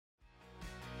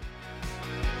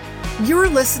You're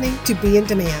listening to Be in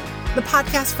Demand, the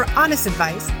podcast for honest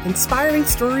advice, inspiring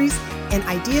stories, and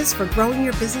ideas for growing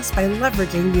your business by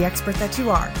leveraging the expert that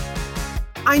you are.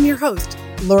 I'm your host,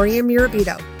 Lori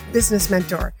Mirabito, business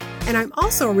mentor, and I'm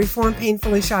also a reformed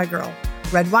painfully shy girl,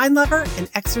 red wine lover, and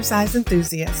exercise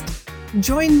enthusiast.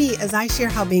 Join me as I share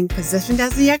how being positioned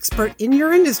as the expert in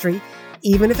your industry,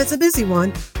 even if it's a busy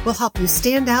one, will help you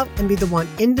stand out and be the one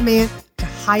in demand to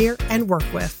hire and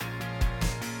work with.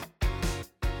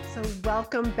 So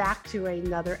welcome back to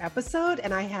another episode,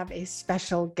 and I have a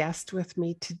special guest with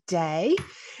me today,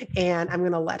 and I'm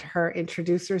going to let her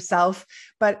introduce herself.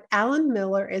 But Allyn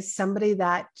Miller is somebody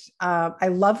that I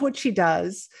love what she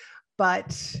does,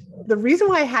 but the reason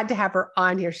why I had to have her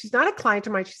on here, she's not a client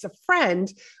of mine, she's a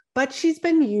friend, but she's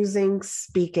been using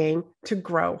speaking to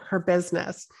grow her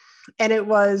business. And it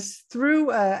was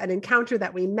through an encounter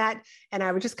that we met, and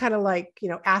I was just kind of like,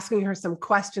 asking her some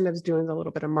question. I was doing a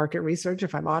little bit of market research,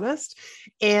 if I'm honest.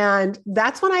 And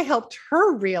that's when I helped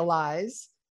her realize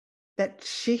that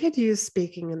she had used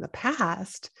speaking in the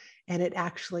past, and it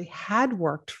actually had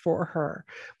worked for her.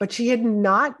 But she had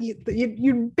not,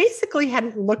 you basically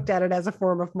hadn't looked at it as a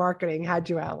form of marketing, had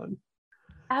you, Allyn?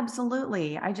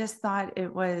 Absolutely. I just thought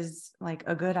it was like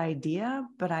a good idea,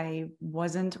 but I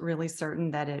wasn't really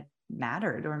certain that it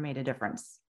mattered or made a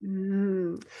difference.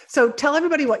 So tell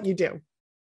everybody what you do.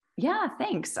 Yeah,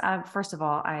 thanks. First of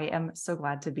all, I am so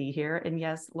glad to be here. And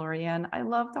yes, Lorianne, I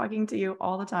love talking to you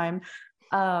all the time.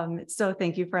 So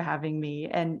thank you for having me.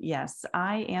 And yes,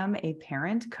 I am a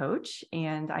parent coach,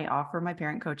 and I offer my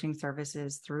parent coaching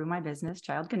services through my business,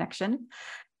 Child Connection.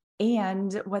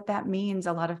 And what that means,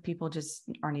 a lot of people just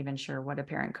aren't even sure what a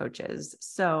parent coach is.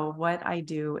 So what I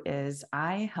do is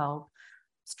I help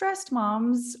stressed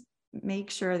moms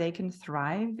make sure they can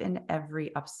thrive in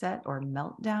every upset or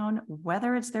meltdown,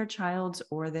 whether it's their child's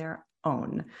or their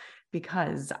own,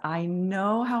 because I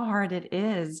know how hard it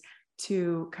is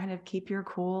to kind of keep your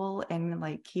cool and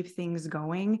like keep things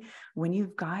going when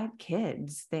you've got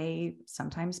kids. They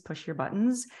sometimes push your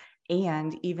buttons.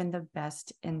 And even the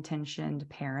best intentioned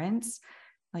parents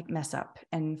like mess up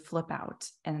and flip out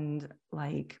and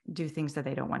like do things that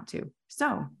they don't want to.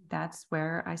 So that's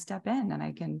where I step in, and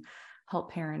I can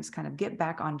help parents kind of get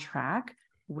back on track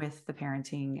with the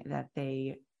parenting that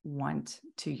they want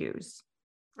to use.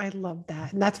 I love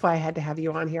that. And that's why I had to have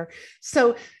you on here.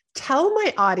 So tell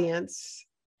my audience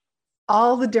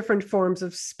all the different forms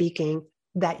of speaking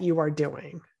that you are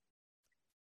doing.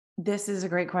 This is a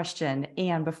great question.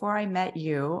 And before I met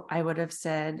you, I would have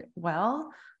said, well,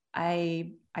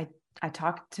 I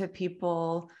talk to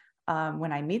people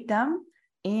when I meet them.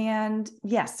 And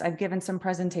yes, I've given some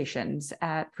presentations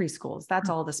at preschools. That's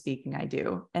all the speaking I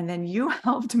do. And then you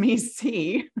helped me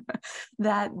see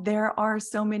that there are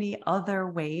so many other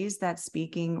ways that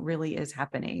speaking really is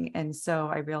happening. And so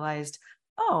I realized,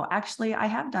 oh, actually, I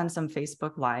have done some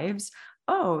Facebook Lives.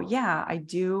 Oh, yeah, I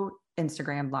do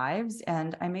Instagram Lives,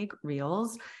 and I make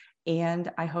reels, and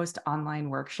I host online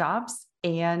workshops,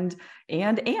 and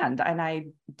I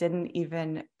didn't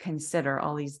even consider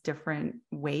all these different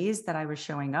ways that I was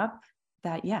showing up,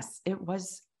 that yes, it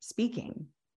was speaking.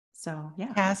 So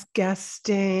yeah. Past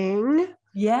guesting.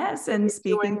 Yes. And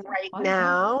speaking right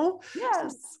now.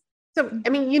 Yes. So, I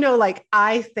mean,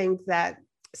 I think that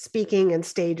speaking in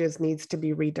stages needs to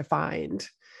be redefined.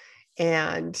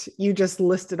 And you just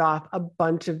listed off a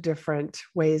bunch of different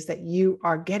ways that you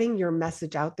are getting your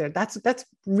message out there. That's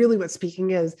really what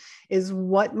speaking is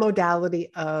what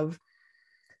modality of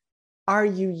are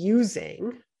you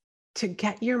using to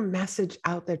get your message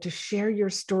out there, to share your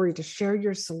story, to share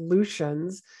your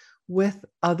solutions with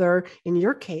other, in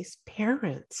your case,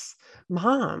 parents,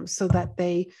 moms, so that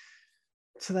they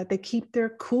keep their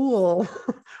cool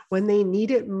when they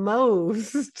need it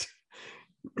most.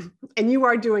 And you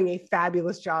are doing a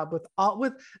fabulous job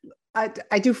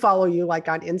I do follow you like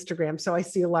on Instagram. So I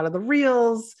see a lot of the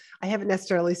reels. I haven't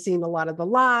necessarily seen a lot of the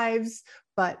lives,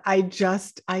 but I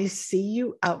see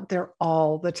you out there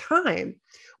all the time,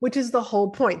 which is the whole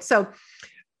point. So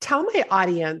tell my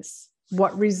audience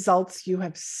what results you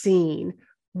have seen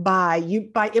by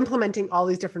implementing all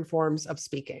these different forms of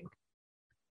speaking.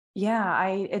 Yeah,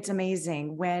 it's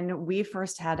amazing. When we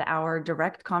first had our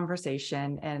direct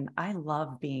conversation, and I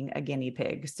love being a guinea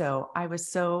pig, so I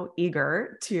was so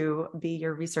eager to be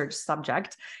your research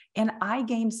subject. And I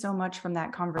gained so much from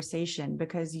that conversation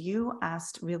because you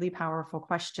asked really powerful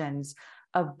questions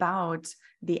about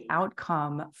the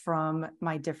outcome from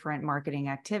my different marketing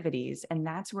activities. And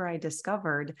that's where I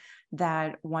discovered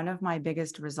that one of my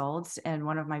biggest results and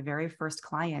one of my very first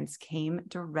clients came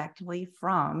directly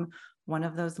from one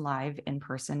of those live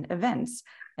in-person events.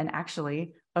 And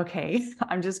actually, okay,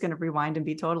 I'm just going to rewind and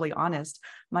be totally honest.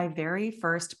 My very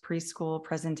first preschool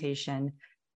presentation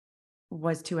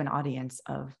was to an audience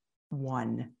of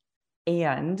one.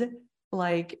 And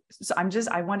like, so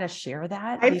I want to share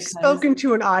that I've because spoken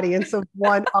to an audience of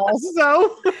one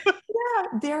also.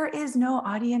 yeah, there is no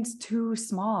audience too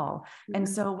small. And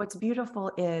so what's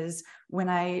beautiful is when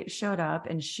I showed up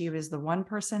and she was the one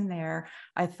person there,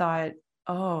 I thought,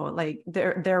 oh, like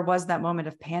there was that moment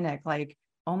of panic, like,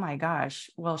 oh my gosh,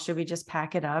 well, should we just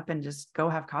pack it up and just go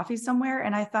have coffee somewhere?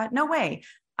 And I thought, no way.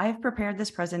 I've prepared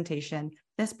this presentation.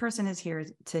 This person is here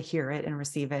to hear it and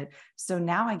receive it. So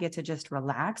now I get to just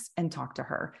relax and talk to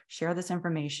her, share this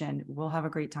information. We'll have a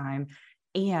great time.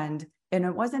 And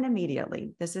it wasn't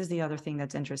immediately. This is the other thing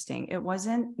that's interesting. It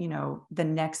wasn't, the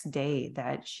next day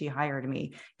that she hired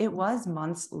me. It was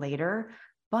months later,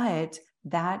 but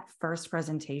that first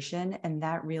presentation and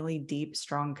that really deep,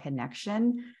 strong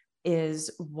connection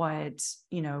is what,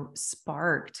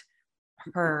 sparked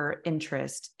her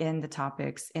interest in the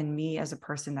topics, in me as a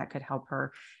person that could help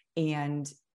her. And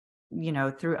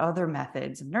through other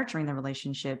methods of nurturing the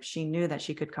relationship, she knew that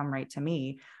she could come right to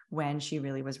me when she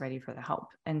really was ready for the help.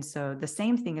 And so the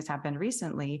same thing has happened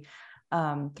recently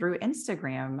through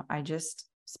Instagram. I just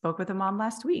spoke with a mom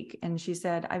last week and she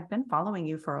said, I've been following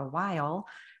you for a while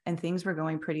and things were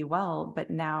going pretty well, but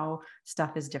now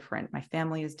stuff is different. My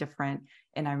family is different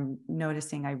and I'm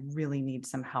noticing I really need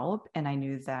some help. And I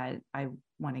knew that I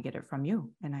want to get it from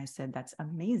you. And I said, that's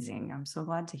amazing. I'm so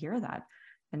glad to hear that.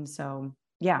 And so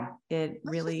yeah, Let's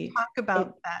just talk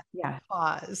about that. Yeah.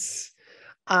 Pause.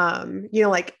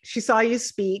 Like she saw you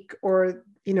speak, or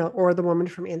the woman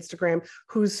from Instagram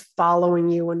who's following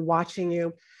you and watching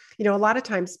you. A lot of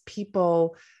times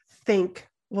people think,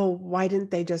 well, why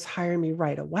didn't they just hire me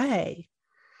right away?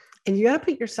 And you got to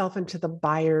put yourself into the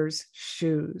buyer's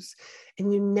shoes.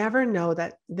 And you never know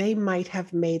that they might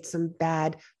have made some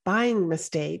bad buying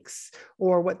mistakes,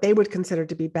 or what they would consider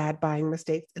to be bad buying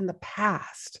mistakes in the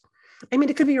past. I mean,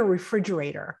 it could be a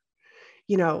refrigerator,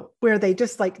 where they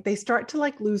just they start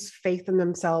to lose faith in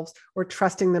themselves or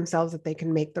trusting themselves that they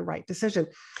can make the right decision.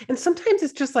 And sometimes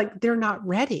it's just they're not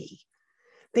ready.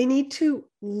 They need to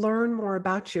learn more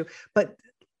about you. But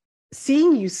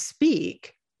seeing you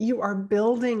speak, you are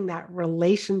building that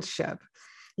relationship.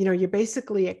 You're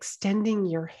basically extending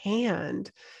your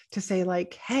hand to say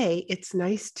hey, it's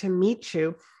nice to meet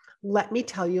you. Let me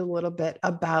tell you a little bit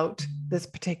about this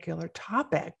particular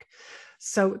topic.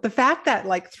 So the fact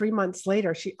that 3 months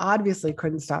later, she obviously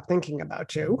couldn't stop thinking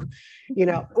about you,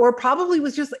 or probably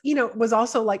was just, was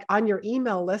also on your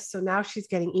email list. So now she's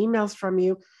getting emails from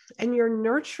you and you're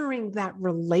nurturing that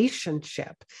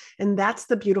relationship. And that's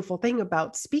the beautiful thing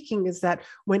about speaking, is that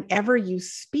whenever you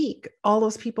speak, all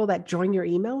those people that join your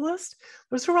email list,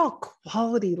 those are all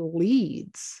quality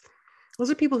leads. Those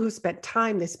are people who spent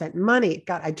time, they spent money.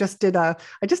 God, I just did a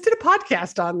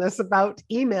podcast on this about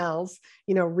emails,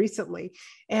 recently.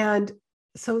 And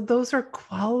so those are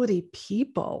quality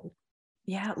people.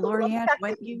 Yeah, Lorianne,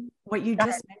 what you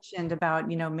just mentioned about,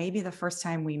 maybe the first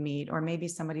time we meet, or maybe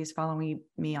somebody's following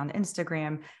me on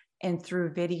Instagram, and through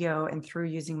video and through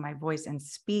using my voice and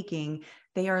speaking,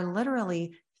 they are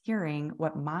literally hearing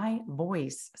what my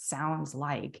voice sounds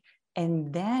like.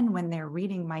 And then when they're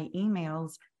reading my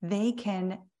emails, they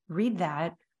can read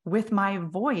that with my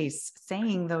voice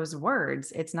saying those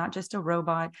words. It's not just a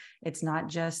robot. It's not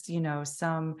just,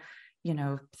 some,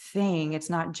 thing. It's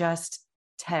not just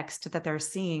text that they're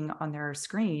seeing on their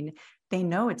screen. They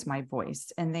know it's my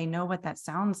voice and they know what that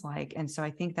sounds like. And so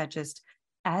I think that just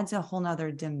adds a whole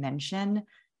nother dimension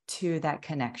to that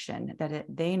connection, that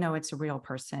they know it's a real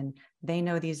person. They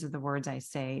know these are the words I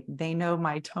say. They know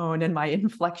my tone and my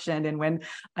inflection. And when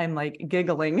I'm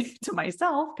giggling to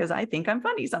myself, because I think I'm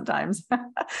funny sometimes,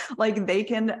 they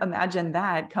can imagine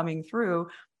that coming through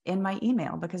in my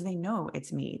email because they know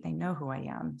it's me. They know who I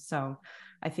am. So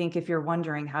I think if you're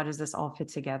wondering, how does this all fit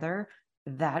together?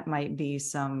 That might be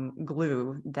some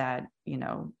glue that,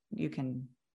 you can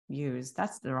use.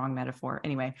 That's the wrong metaphor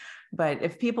anyway. But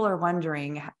if people are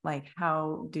wondering,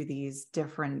 how do these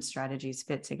different strategies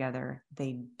fit together?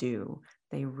 They do.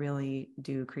 They really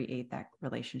do create that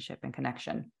relationship and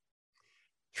connection.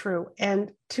 True.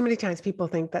 And too many times people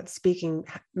think that speaking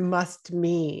must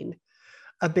mean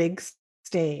a big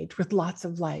stage with lots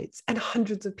of lights and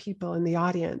hundreds of people in the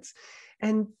audience.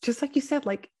 And just like you said,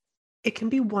 it can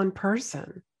be one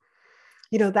person.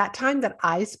 That time that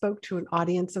I spoke to an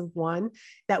audience of one,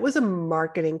 that was a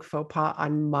marketing faux pas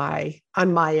on my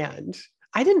end.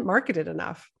 I didn't market it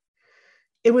enough.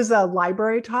 It was a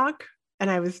library talk.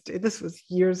 And this was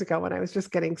years ago when I was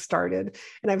just getting started,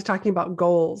 and I was talking about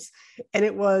goals. And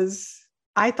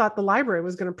I thought the library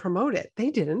was going to promote it. They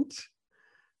didn't.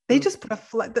 They just put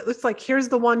it's like, here's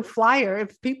the one flyer.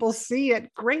 If people see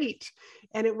it, great.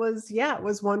 And it was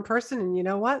one person. And you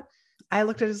know what? I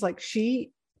looked at it as like,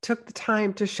 she took the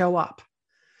time to show up.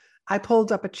 I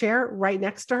pulled up a chair right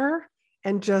next to her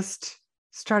and just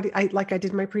started, I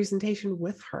did my presentation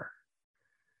with her.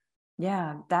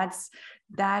 Yeah,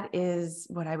 that is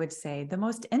what I would say, the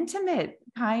most intimate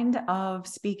kind of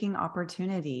speaking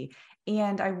opportunity.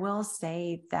 And I will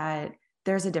say that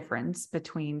there's a difference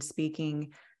between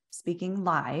speaking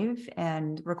live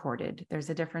and recorded.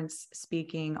 There's a difference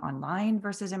speaking online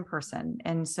versus in person.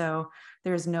 And so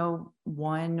there's no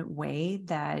one way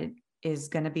that is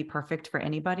going to be perfect for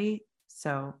anybody.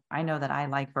 So I know that I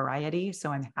like variety,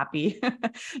 so I'm happy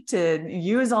to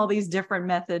use all these different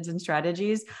methods and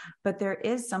strategies, but there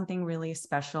is something really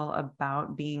special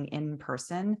about being in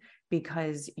person,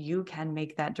 because you can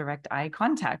make that direct eye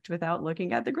contact without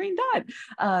looking at the green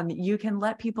dot. You can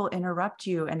let people interrupt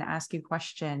you and ask you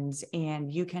questions,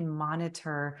 and you can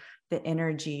monitor the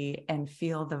energy and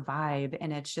feel the vibe.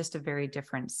 And it's just a very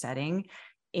different setting.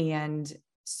 And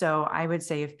so I would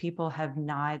say, if people have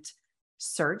not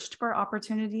searched for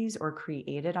opportunities or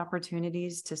created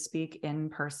opportunities to speak in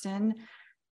person,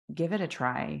 give it a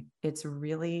try. It's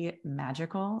really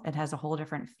magical. It has a whole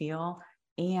different feel.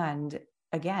 And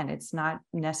again, it's not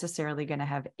necessarily going to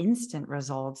have instant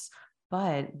results,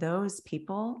 but those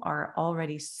people are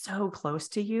already so close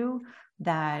to you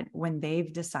that when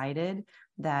they've decided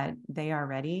that they are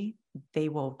ready, they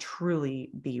will truly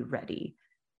be ready.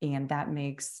 And that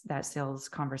makes that sales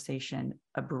conversation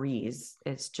a breeze.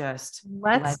 It's just,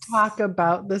 Let's talk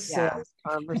about the sales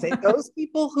conversation. Those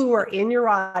people who are in your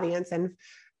audience and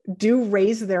do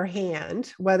raise their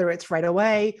hand, whether it's right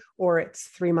away or it's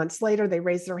 3 months later, they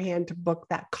raise their hand to book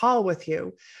that call with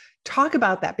you. Talk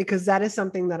about that, because that is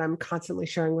something that I'm constantly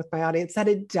sharing with my audience, that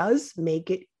it does make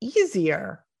it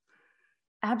easier.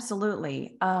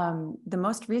 Absolutely. The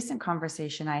most recent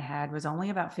conversation I had was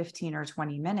only about 15 or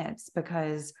 20 minutes,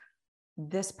 because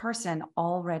this person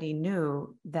already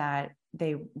knew that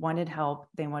they wanted help.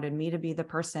 They wanted me to be the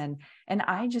person. And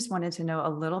I just wanted to know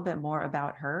a little bit more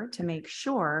about her to make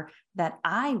sure that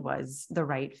I was the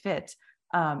right fit,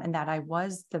 and that I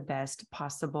was the best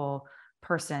possible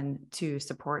person to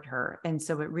support her. And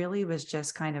so it really was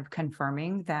just kind of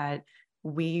confirming that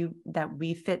we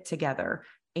fit together.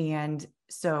 And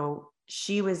so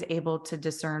she was able to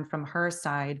discern from her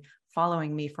side,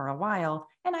 following me for a while.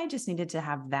 And I just needed to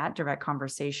have that direct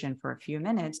conversation for a few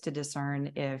minutes to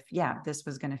discern if, this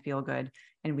was going to feel good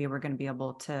and we were going to be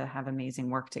able to have amazing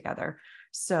work together.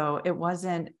 So it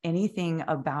wasn't anything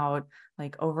about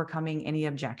like overcoming any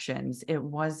objections. It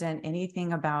wasn't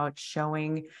anything about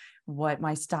showing what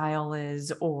my style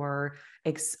is or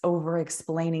over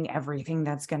explaining everything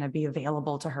that's going to be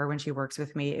available to her when she works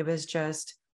with me. It was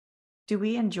just, do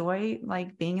we enjoy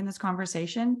like being in this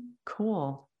conversation?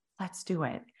 Cool. Let's do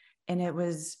it. And it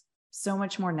was so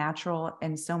much more natural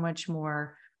and so much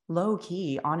more low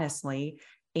key, honestly.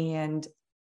 And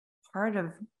part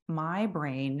of my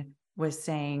brain was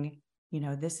saying,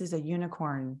 this is a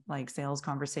unicorn like sales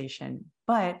conversation,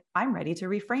 but I'm ready to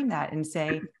reframe that and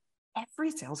say,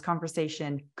 every sales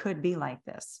conversation could be like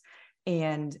this.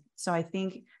 And so I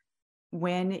think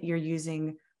when you're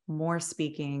using more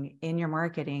speaking in your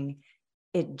marketing,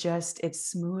 it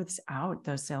smooths out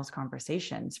those sales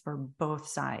conversations for both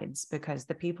sides, because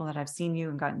the people that have seen you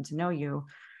and gotten to know you,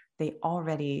 they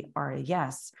already are a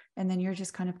yes. And then you're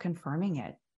just kind of confirming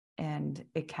it. And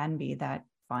it can be that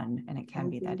fun, and it can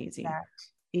be that easy.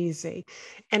 Easy.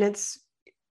 And it's,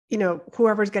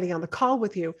 whoever's getting on the call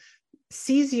with you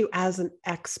sees you as an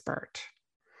expert.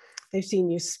 They've seen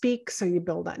you speak, so you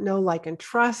build that know, like, and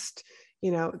trust.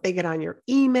 They get on your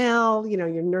email,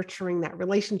 you're nurturing that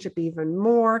relationship even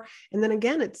more. And then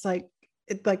again, it's like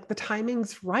the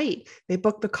timing's right. They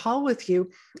book the call with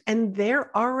you and they're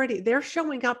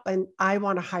showing up and I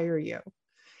want to hire you.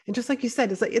 And just like you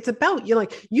said, it's about,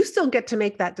 you still get to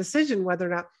make that decision whether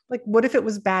or not, like, what if it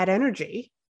was bad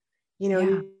energy?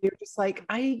 You're just like,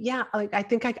 I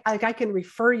think I can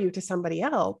refer you to somebody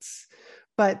else,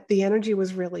 but the energy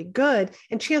was really good.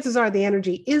 And chances are the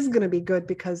energy is going to be good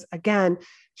because, again,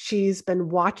 she's been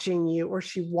watching you, or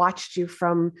she watched you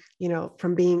from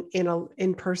being in an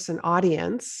in-person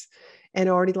audience, and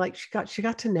already like she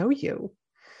got to know you.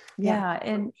 Yeah.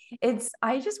 And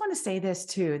I just want to say this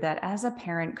too, that as a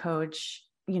parent coach,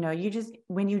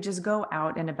 when you just go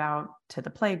out and about to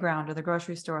the playground or the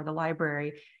grocery store or the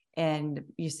library, and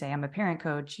you say, I'm a parent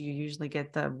coach, you usually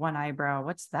get the one eyebrow,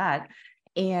 what's that?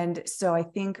 And so I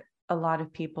think a lot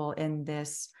of people in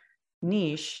this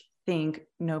niche think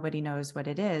nobody knows what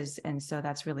it is. And so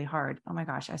that's really hard. Oh my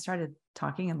gosh, I started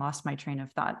talking and lost my train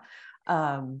of thought.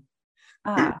 Um,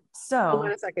 Hold on so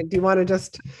a second. Do you want to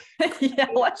just, yeah,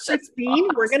 let's just Christine,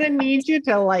 we're pause. going to need you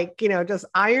to just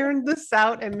iron this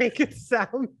out and make it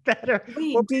sound better. What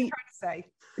Wait, were you trying to say?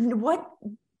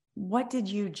 what did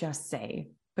you just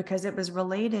say? Because it was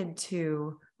related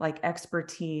to like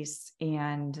expertise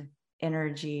and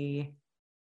energy,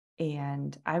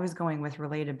 and I was going with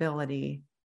relatability,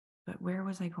 but where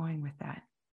was I going with that?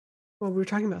 Well, we were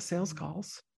talking about sales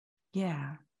calls.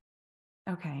 Yeah.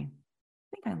 Okay.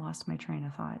 I think I lost my train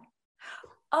of thought.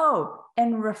 Oh,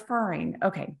 and referring.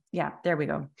 Okay. Yeah, there we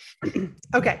go.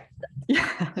 Okay.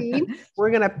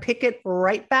 We're going to pick it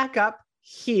right back up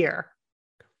here.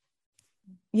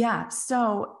 Yeah.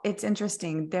 So it's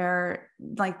interesting. They're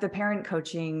like the parent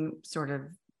coaching sort of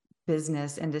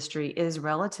business industry is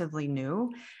relatively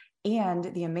new. And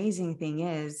the amazing thing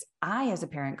is, I, as a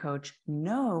parent coach,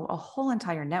 know a whole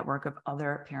entire network of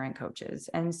other parent coaches.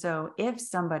 And so if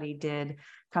somebody did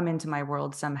come into my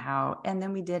world somehow, and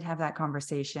then we did have that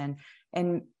conversation,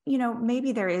 and,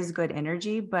 maybe there is good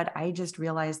energy, but I just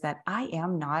realized that I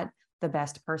am not the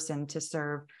best person to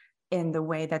serve in the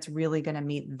way that's really going to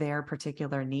meet their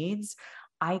particular needs.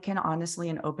 I can honestly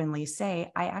and openly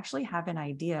say, I actually have an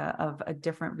idea of a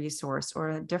different resource or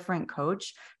a different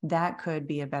coach that could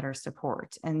be a better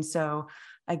support. And so,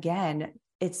 again,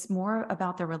 it's more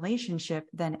about the relationship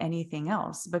than anything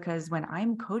else, because when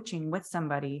I'm coaching with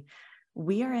somebody,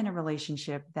 we are in a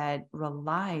relationship that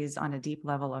relies on a deep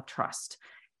level of trust.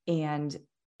 And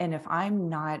if I'm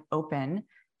not open,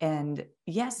 and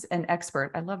yes, an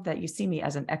expert. I love that you see me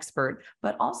as an expert,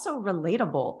 but also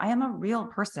relatable. I am a real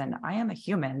person. I am a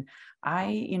human.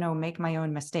 I, make my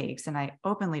own mistakes and I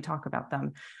openly talk about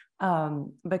them,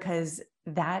 because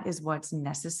that is what's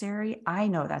necessary. I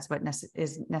know that's what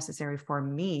is necessary for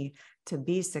me to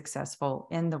be successful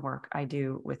in the work I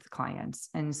do with clients.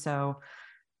 And so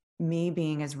me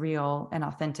being as real and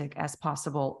authentic as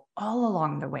possible all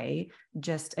along the way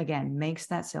just, again, makes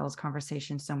that sales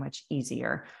conversation so much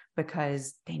easier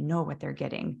because they know what they're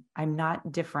getting. I'm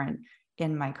not different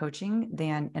in my coaching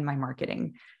than in my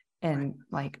marketing. And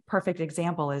like perfect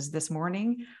example is this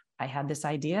morning, I had this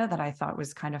idea that I thought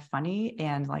was kind of funny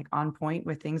and like on point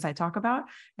with things I talk about.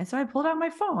 And so I pulled out my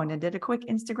phone and did a quick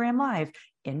Instagram live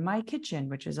in my kitchen,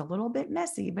 which is a little bit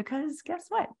messy because guess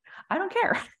what? I don't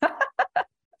care.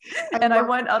 And I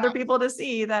want other people to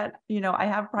see that, I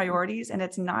have priorities and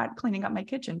it's not cleaning up my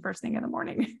kitchen first thing in the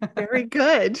morning. Very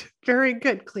good. Very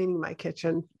good. Cleaning my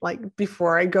kitchen like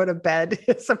before I go to bed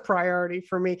is a priority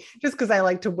for me, just because I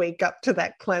like to wake up to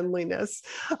that cleanliness.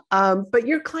 But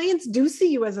your clients do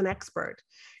see you as an expert,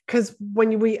 because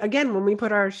when we put when we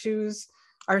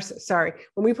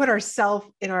put ourselves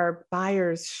in our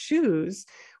buyer's shoes,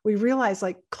 we realize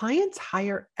like clients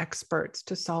hire experts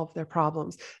to solve their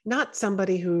problems, not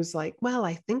somebody who's like, well,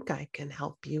 I think I can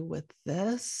help you with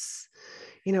this.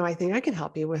 I think I can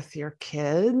help you with your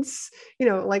kids.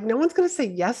 Like no one's going to say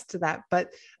yes to that. But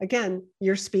again,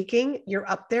 you're speaking, you're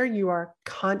up there, you are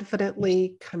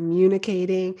confidently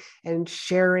communicating and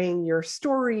sharing your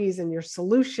stories and your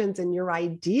solutions and your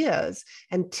ideas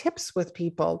and tips with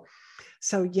people.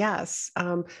 So yes,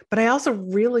 but I also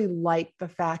really like the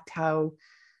fact how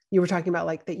you were talking about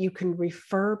like that you can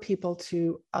refer people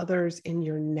to others in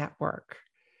your network,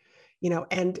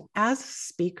 and as a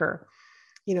speaker,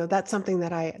 that's something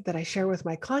that I share with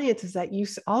my clients, is that you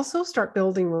also start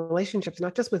building relationships,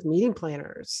 not just with meeting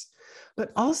planners,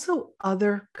 but also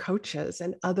other coaches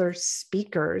and other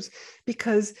speakers,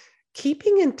 because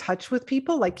keeping in touch with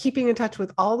people, like keeping in touch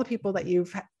with all the people that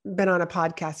you've been on a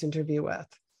podcast interview with,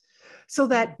 so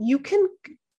that you can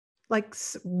like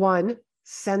one,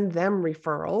 send them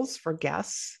referrals for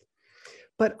guests,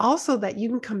 but also that you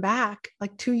can come back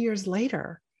like 2 years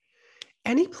later,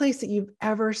 any place that you've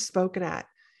ever spoken at,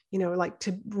 like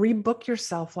to rebook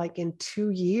yourself like in 2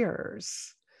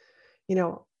 years.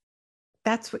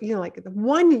 That's what, like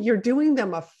one, you're doing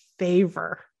them a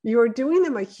favor. You're doing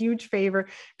them a huge favor,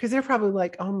 because they're probably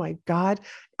like, oh my God,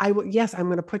 I'm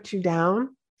going to put you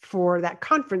down for that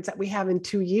conference that we have in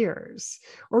 2 years.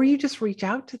 Or you just reach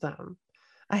out to them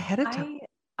ahead of time.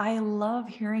 I love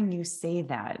hearing you say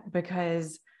that,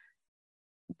 because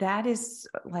that is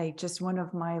like just one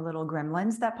of my little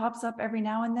gremlins that pops up every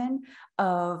now and then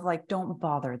of like, don't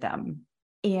bother them.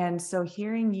 And so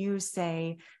hearing you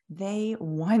say they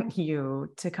want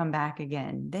you to come back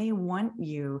again, they want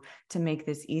you to make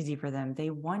this easy for them,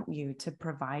 they want you to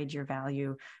provide your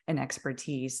value and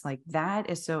expertise, like that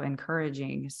is so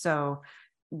encouraging. So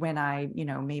when I,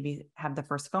 maybe have the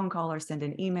first phone call or send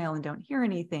an email and don't hear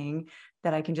anything,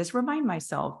 that I can just remind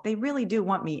myself, they really do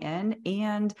want me in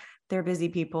and they're busy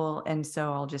people. And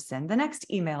so I'll just send the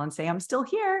next email and say, I'm still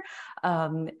here,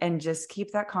 and just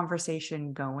keep that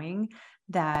conversation going,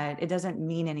 that it doesn't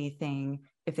mean anything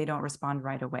if they don't respond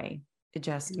right away. It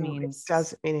just No, it means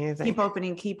doesn't mean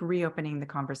anything. keep reopening the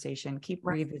conversation, keep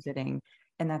Right. revisiting.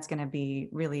 And that's going to be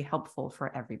really helpful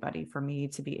for everybody, for me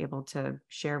to be able to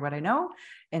share what I know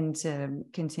and to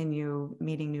continue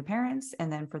meeting new parents,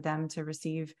 and then for them to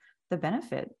receive the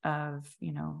benefit of,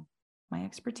 my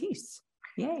expertise.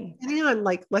 Yay. Depending on,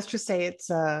 like, let's just say it's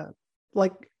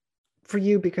like for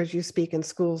you, because you speak in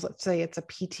schools, let's say it's a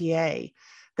PTA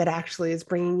that actually is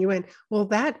bringing you in. Well,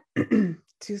 that,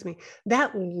 excuse me,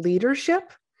 that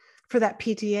leadership for that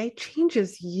PTA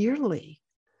changes yearly.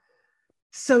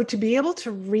 So to be able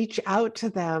to reach out to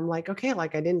them, like, okay,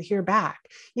 like I didn't hear back,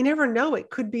 you never know. It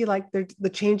could be like the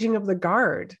changing of the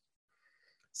guard.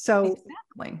 So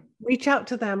Exactly. reach out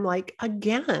to them, like,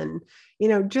 again,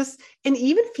 just, and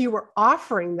even if you were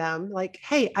offering them like,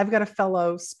 hey, I've got a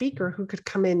fellow speaker who could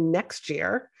come in next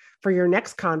year for your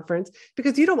next conference,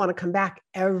 because you don't want to come back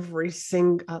every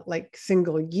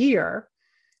single year.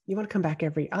 You want to come back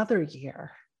every other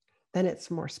year. Then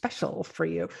it's more special for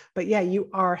you. But yeah, you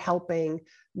are helping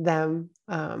them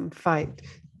fight.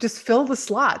 Just fill the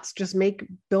slots, just make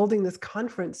building this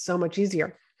conference so much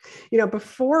easier.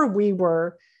 Before we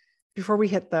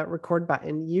hit the record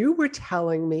button, you were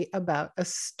telling me about a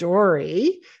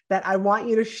story that I want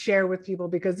you to share with people,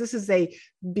 because this is a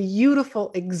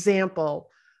beautiful example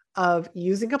of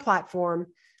using a platform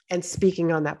and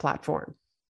speaking on that platform.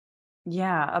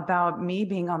 Yeah, about me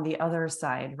being on the other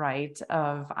side, right?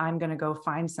 Of I'm going to go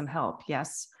find some help.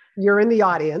 Yes. You're in the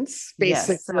audience, Yes.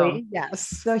 basically. Yes.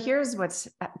 So here's what's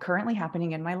currently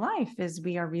happening in my life is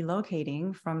we are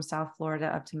relocating from South Florida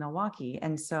up to Milwaukee.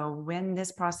 And so when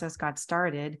this process got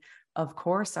started, of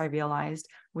course, I realized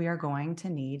we are going to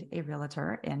need a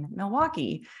realtor in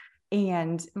Milwaukee.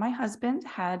 And my husband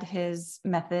had his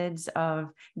methods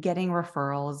of getting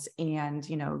referrals and,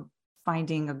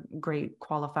 finding a great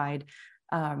qualified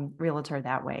realtor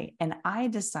that way. And I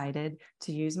decided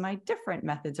to use my different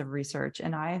methods of research.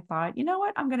 And I thought, you know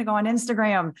what, I'm going to go on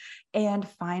Instagram and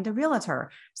find a realtor.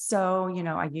 So,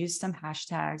 I used some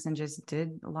hashtags and just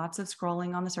did lots of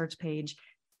scrolling on the search page.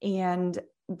 And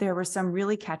there were some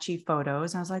really catchy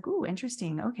photos. And I was like, ooh,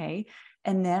 interesting. Okay.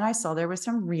 And then I saw there was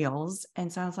some reels.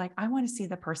 And so I was like, I want to see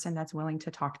the person that's willing to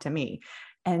talk to me.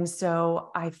 And so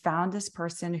I found this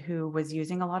person who was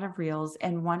using a lot of reels.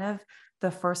 And one of the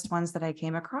first ones that I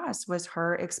came across was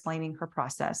her explaining her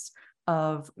process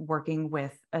of working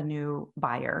with a new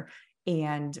buyer.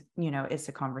 And, it's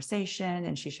a conversation,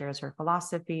 and she shares her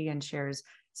philosophy and shares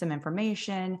some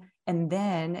information.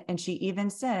 And she even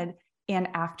said, and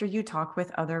after you talk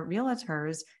with other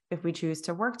realtors, if we choose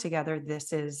to work together,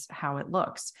 this is how it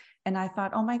looks. And I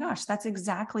thought, oh my gosh, that's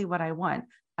exactly what I want.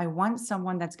 I want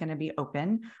someone that's going to be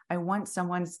open. I want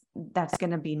someone that's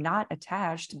going to be not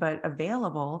attached, but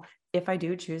available if I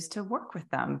do choose to work with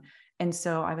them. And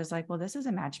so I was like, well, this is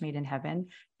a match made in heaven.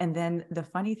 And then the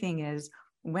funny thing is,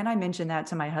 when I mentioned that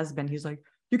to my husband, he's like,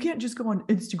 you can't just go on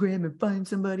Instagram and find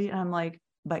somebody. And I'm like,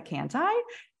 but can't I?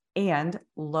 And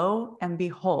lo and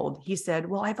behold, he said,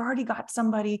 well, I've already got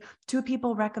somebody, 2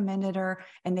 people recommended her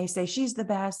and they say she's the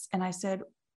best. And I said,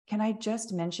 can I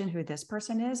just mention who this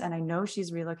person is? And I know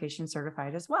she's relocation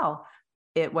certified as well.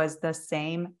 It was the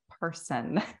same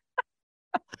person.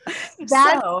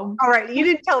 All right. You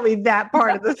didn't tell me that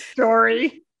part of the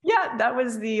story. Yeah, that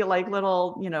was the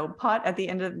little, pot at the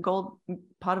end of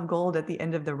pot of gold at the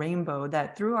end of the rainbow,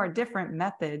 that through our different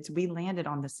methods, we landed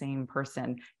on the same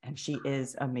person. And she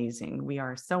is amazing. We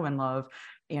are so in love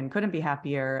and couldn't be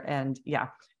happier. And yeah,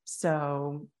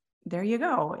 so there you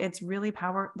go. It's really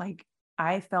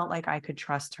I felt like I could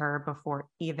trust her before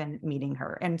even meeting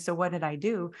her. And so what did I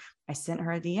do? I sent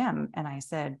her a DM and I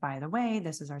said, by the way,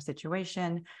 this is our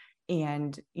situation.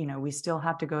 And, we still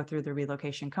have to go through the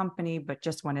relocation company, but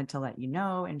just wanted to let you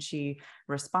know. And she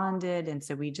responded. And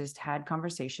so we just had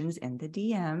conversations in the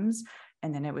DMs.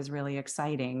 And then it was really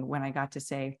exciting when I got to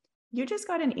say, you just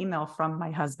got an email from my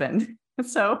husband.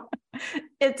 So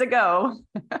it's a go.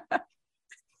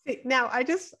 Now, I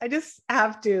just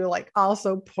have to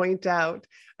also point out,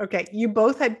 okay, you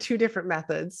both had 2 different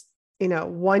methods.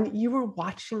 One, you were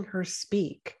watching her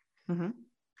speak. Mm-hmm.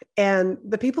 And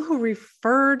the people who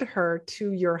referred her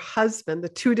to your husband, the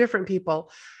 2 different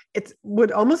people, it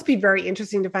would almost be very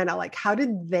interesting to find out, how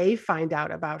did they find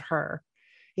out about her?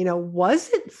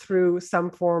 Was it through some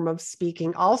form of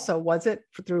speaking? Also, was it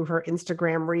through her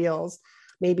Instagram reels?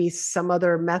 maybe some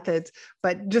other methods,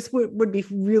 but just would be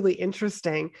really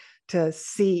interesting to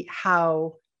see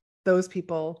how those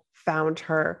people found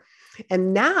her.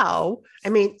 And now, I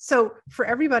mean, so for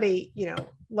everybody,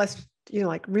 let's,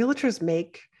 like realtors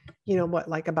make, what,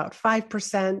 like about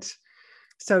 5%.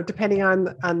 So depending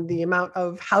on the amount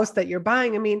of house that you're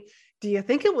buying, I mean, do you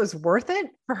think it was worth it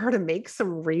for her to make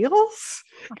some reels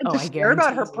and to I share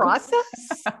about guarantee her you.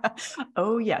 process?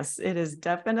 Oh, yes, it is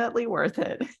definitely worth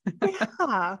it.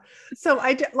 Yeah. So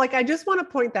I just want to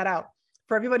point that out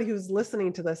for everybody who's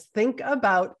listening to this. Think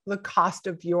about the cost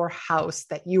of your house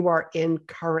that you are in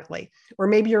currently, or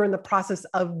maybe you're in the process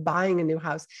of buying a new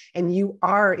house and you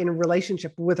are in a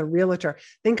relationship with a realtor.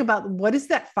 Think about, what is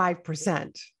that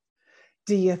 5%?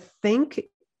 Do you think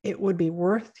it would be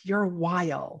worth your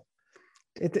while?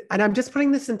 And I'm just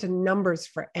putting this into numbers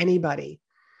for anybody.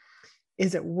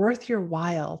 Is it worth your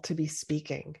while to be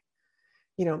speaking?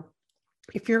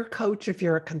 If you're a coach, if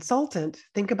you're a consultant,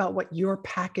 think about what your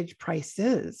package price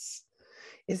is.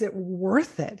 Is it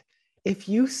worth it? If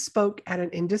you spoke at an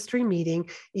industry meeting,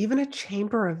 even a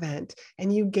chamber event,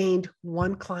 and you gained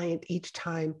one client each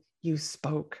time you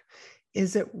spoke,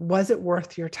 was it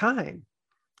worth your time?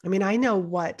 I mean, I know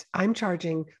what I'm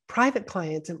charging private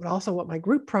clients and also what my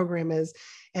group program is.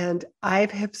 And I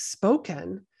have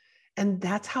spoken, and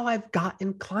that's how I've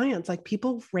gotten clients. Like,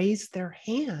 people raise their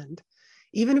hand.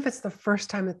 Even if it's the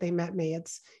first time that they met me,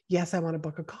 it's, yes, I want to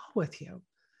book a call with you.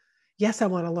 Yes, I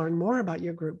want to learn more about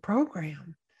your group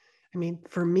program. I mean,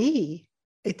 for me,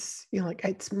 I'm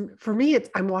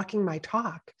walking my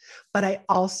talk, but I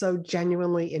also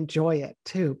genuinely enjoy it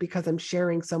too, because I'm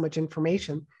sharing so much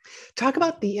information. Talk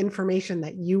about the information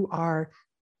that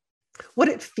what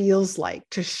it feels like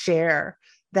to share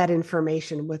that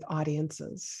information with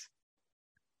audiences.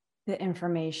 The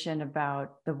information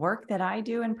about the work that I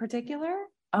do in particular?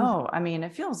 Oh, I mean,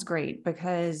 it feels great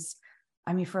because,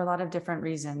 I mean, for a lot of different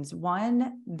reasons.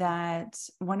 One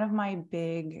of my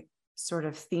big sort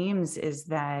of themes is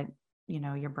that,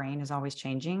 your brain is always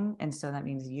changing. And so that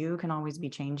means you can always be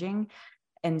changing.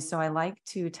 And so I like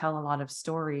to tell a lot of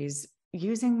stories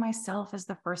using myself as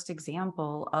the first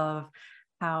example of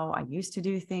how I used to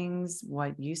do things,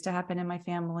 what used to happen in my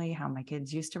family, how my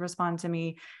kids used to respond to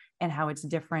me, and how it's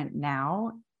different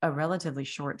now, a relatively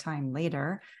short time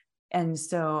later. And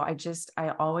so I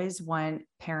always want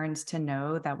parents to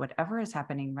know that whatever is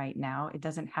happening right now, it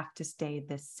doesn't have to stay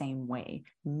the same way.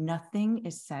 Nothing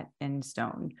is set in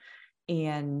stone.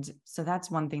 And so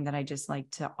that's one thing that I just like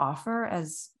to offer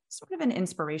as sort of an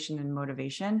inspiration and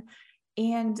motivation.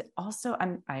 And also,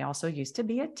 I also used to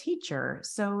be a teacher.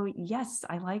 So yes,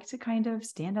 I like to kind of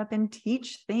stand up and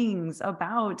teach things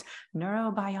about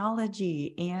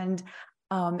neurobiology and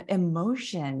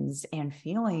emotions and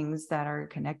feelings that are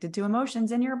connected to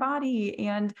emotions in your body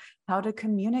and how to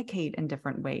communicate in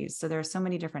different ways. So there are so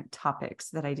many different topics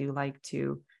that I do like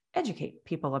to educate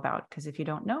people about, because if you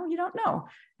don't know, you don't know.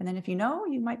 And then if you know,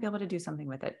 you might be able to do something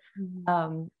with it.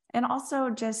 Mm-hmm. And also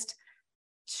just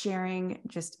sharing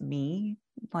just me,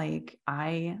 like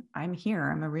I'm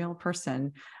here, I'm a real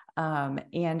person.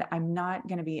 And I'm not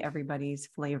going to be everybody's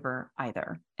flavor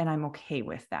either. And I'm okay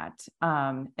with that.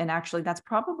 And actually that's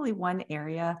probably one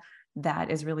area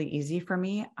that is really easy for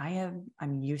me.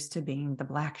 I'm used to being the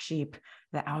black sheep,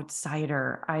 the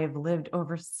outsider. I've lived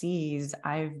overseas.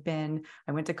 I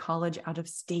went to college out of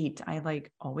state. I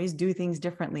always do things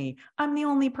differently. I'm the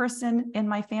only person in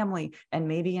my family and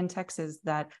maybe in Texas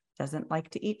that doesn't like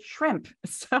to eat shrimp.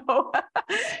 So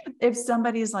if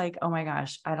somebody's like, oh my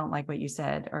gosh, I don't like what you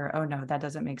said, or, oh no, that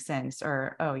doesn't make sense,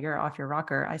 or, oh, you're off your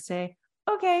rocker, I say,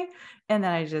 okay. And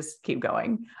then I just keep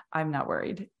going. I'm not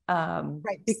worried.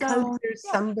 Right. Because there's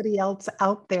somebody else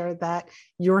out there that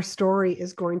your story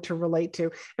is going to relate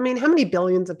to. I mean, how many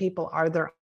billions of people are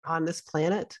there on this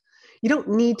planet? You don't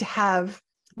need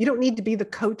to be the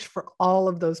coach for all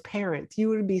of those parents. You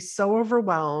would be so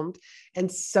overwhelmed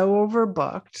and so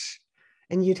overbooked,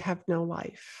 and you'd have no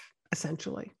life,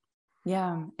 essentially.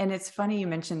 Yeah. And it's funny you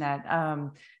mentioned that.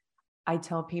 I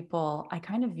tell people I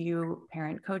kind of view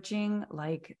parent coaching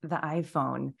like the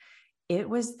iPhone. It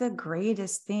was the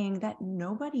greatest thing that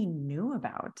nobody knew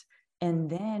about. And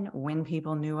then when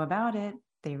people knew about it,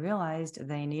 they realized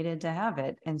they needed to have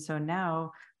it. And so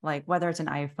now, whether it's an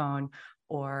iPhone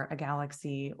or a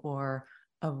Galaxy or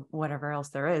whatever else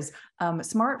there is,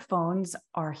 smartphones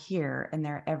are here and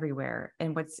they're everywhere.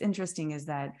 And what's interesting is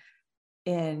that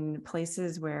in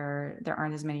places where there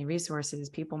aren't as many resources,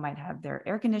 people might have their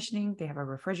air conditioning, they have a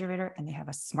refrigerator, and they have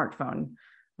a smartphone.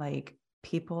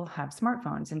 People have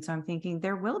smartphones. And so I'm thinking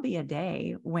there will be a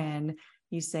day when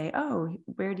you say, oh,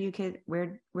 where do you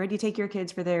take your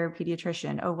kids for their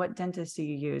pediatrician? Oh, what dentist do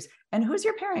you use? And who's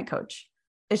your parent coach?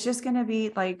 It's just going to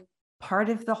be like part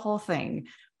of the whole thing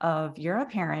of you're a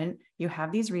parent, you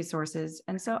have these resources.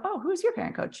 And so, oh, who's your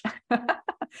parent coach?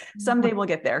 Someday we'll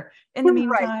get there. In the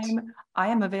meantime, right. I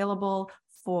am available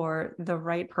for the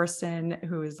right person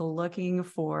who is looking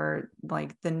for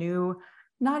like the new,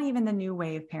 not even the new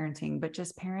way of parenting, but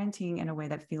just parenting in a way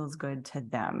that feels good to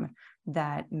them,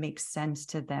 that makes sense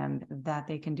to them, that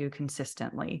they can do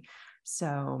consistently.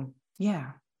 So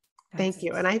yeah. Thank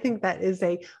you. And I think that is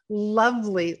a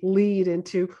lovely lead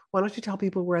into, why don't you tell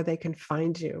people where they can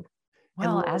find you?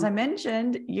 Well, as I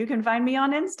mentioned, you can find me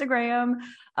on Instagram.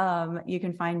 You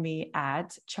can find me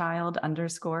at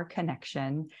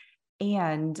child_connection.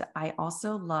 And I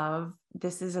also love,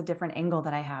 this is a different angle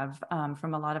that I have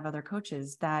from a lot of other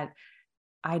coaches, that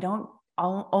I don't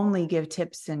only give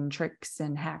tips and tricks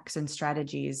and hacks and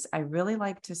strategies. I really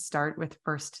like to start with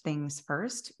first things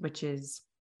first, which is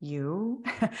you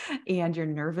and your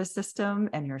nervous system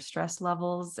and your stress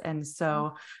levels. And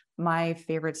so my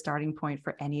favorite starting point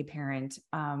for any parent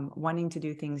wanting to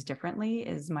do things differently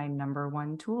is my number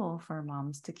one tool for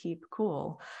moms to keep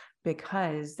cool,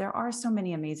 because there are so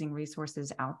many amazing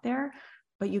resources out there,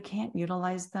 but you can't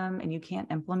utilize them and you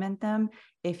can't implement them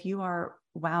if you are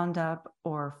wound up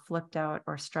or flipped out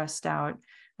or stressed out.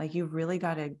 Like, you really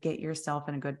got to get yourself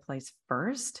in a good place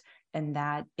first. And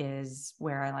that is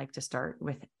where I like to start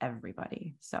with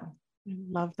everybody. So I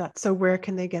love that. So where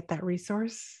can they get that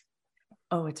resource?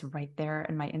 Oh, it's right there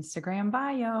in my Instagram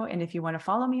bio. And if you want to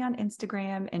follow me on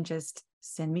Instagram and just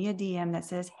send me a DM that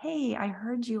says, hey, I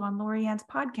heard you on Lorianne's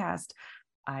podcast,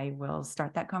 I will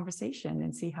start that conversation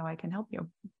and see how I can help you.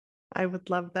 I would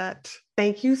love that.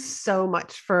 Thank you so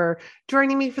much for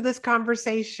joining me for this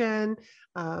conversation.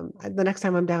 The next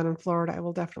time I'm down in Florida, I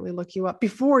will definitely look you up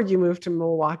before you move to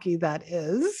Milwaukee, that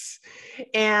is.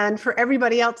 And for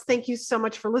everybody else, thank you so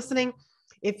much for listening.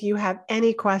 If you have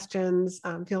any questions,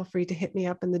 feel free to hit me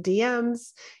up in the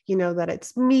DMs. You know that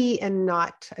it's me and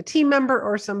not a team member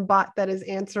or some bot that is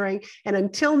answering. And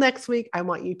until next week, I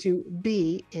want you to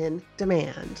be in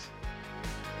demand.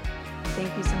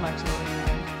 Thank you so much,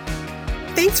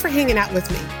 Lorianne. Thanks for hanging out with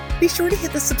me. Be sure to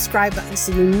hit the subscribe button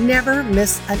so you never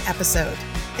miss an episode.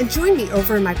 And join me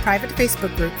over in my private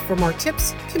Facebook group for more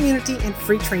tips, community, and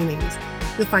free trainings.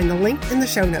 You'll find the link in the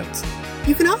show notes.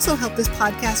 You can also help this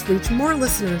podcast reach more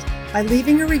listeners by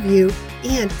leaving a review.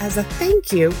 And as a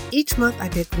thank you, each month I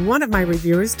pick one of my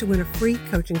reviewers to win a free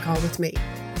coaching call with me.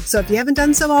 So if you haven't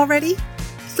done so already,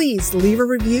 please leave a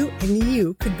review and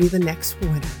you could be the next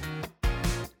winner.